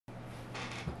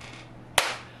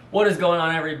What is going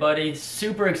on, everybody?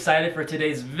 Super excited for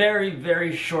today's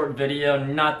very short video.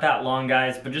 Not that long,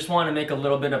 guys, but just want to make a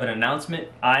little bit of an announcement.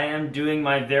 I am doing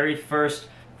my very first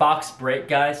box break,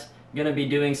 guys. I'm gonna be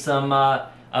doing some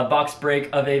a box break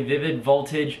of a Vivid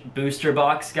Voltage booster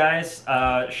box, guys.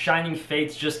 Shining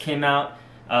Fates just came out.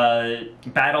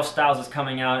 Battle Styles is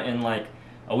coming out in like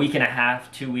a week and a half,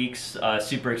 2 weeks.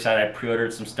 Super excited. I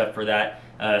pre-ordered some stuff for that,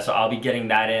 so I'll be getting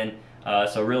that in.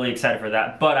 So really excited for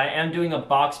that. But I am doing a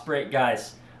box break,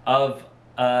 guys, of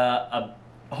a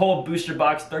whole booster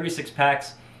box, 36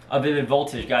 packs of Vivid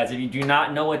Voltage, guys. If you do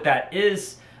not know what that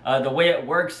is, the way it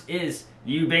works is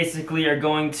you basically are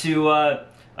going to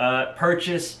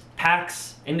purchase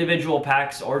packs, individual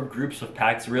packs or groups of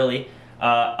packs, really,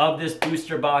 of this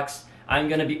booster box. I'm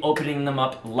going to be opening them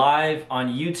up live on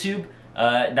YouTube.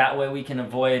 That way we can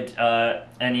avoid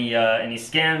any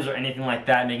scams or anything like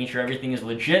that, making sure everything is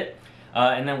legit.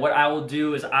 And then what I will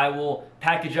do is I will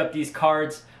package up these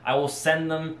cards. I will send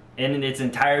them in its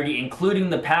entirety, including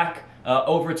the pack,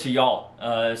 over to y'all.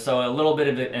 So a little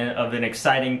bit of an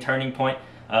exciting turning point,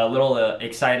 a little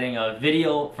exciting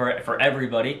video for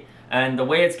everybody. And the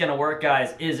way it's going to work,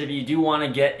 guys, is if you do want to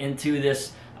get into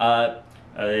this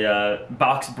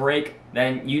box break,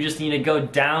 then you just need to go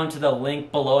down to the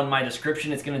link below in my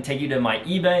description. It's going to take you to my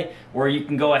eBay, where you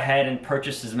can go ahead and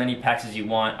purchase as many packs as you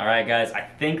want. Alright, guys, I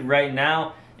think right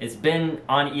now it's been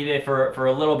on eBay for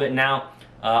a little bit now.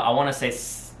 I want to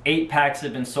say 8 packs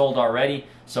have been sold already,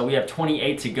 so we have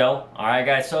 28 to go. Alright,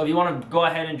 guys, so if you want to go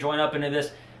ahead and join up into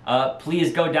this,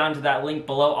 please go down to that link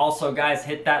below. Also, guys,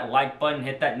 hit that like button,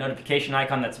 hit that notification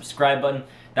icon, that subscribe button.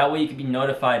 That way you can be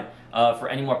notified for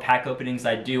any more pack openings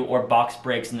I do or box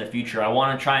breaks in the future. I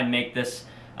want to try and make this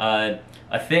a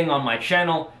thing on my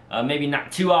channel. Maybe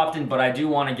not too often, but I do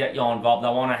want to get y'all involved.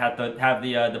 I want to have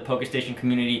the PokeStation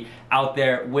community out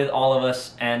there with all of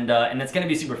us, and it's going to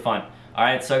be super fun.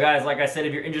 Alright, so guys, like I said,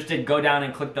 if you're interested, go down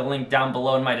and click the link down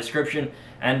below in my description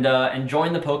and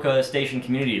join the PokeStation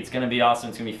community. It's going to be awesome.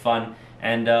 It's going to be fun,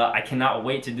 and I cannot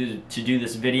wait to do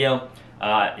this video.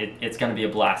 It's going to be a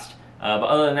blast. But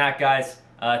other than that, guys,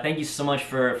 thank you so much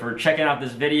for checking out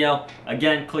this video.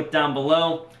 Again, click down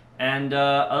below. And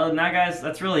other than that, guys,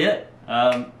 that's really it.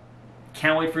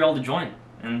 Can't wait for y'all to join.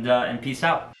 And peace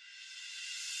out.